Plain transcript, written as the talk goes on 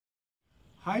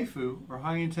HIFU, or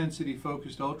High Intensity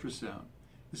Focused Ultrasound,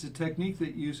 is a technique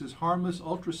that uses harmless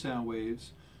ultrasound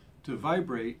waves to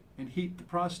vibrate and heat the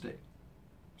prostate.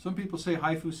 Some people say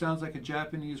HIFU sounds like a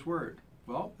Japanese word.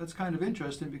 Well, that's kind of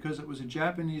interesting because it was a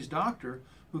Japanese doctor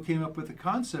who came up with the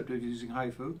concept of using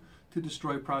HIFU to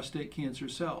destroy prostate cancer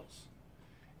cells.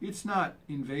 It's not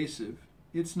invasive,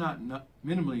 it's not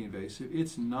minimally invasive,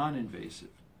 it's non-invasive.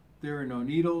 There are no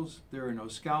needles, there are no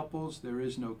scalpels, there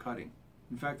is no cutting.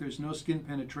 In fact, there's no skin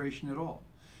penetration at all.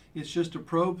 It's just a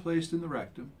probe placed in the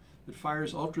rectum that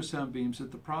fires ultrasound beams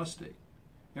at the prostate.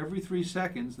 Every 3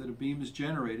 seconds that a beam is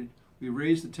generated, we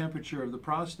raise the temperature of the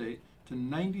prostate to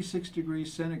 96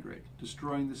 degrees centigrade,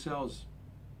 destroying the cells.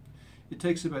 It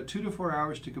takes about 2 to 4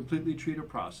 hours to completely treat a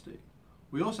prostate.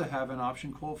 We also have an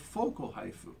option called focal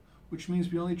HIFU, which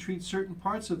means we only treat certain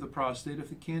parts of the prostate if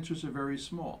the cancers are very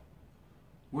small.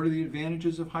 What are the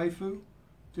advantages of HIFU?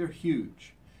 They're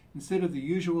huge. Instead of the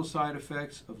usual side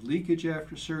effects of leakage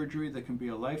after surgery that can be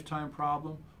a lifetime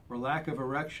problem or lack of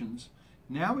erections,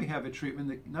 now we have a treatment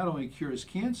that not only cures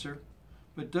cancer,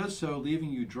 but does so leaving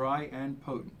you dry and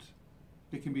potent.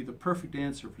 It can be the perfect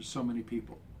answer for so many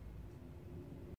people.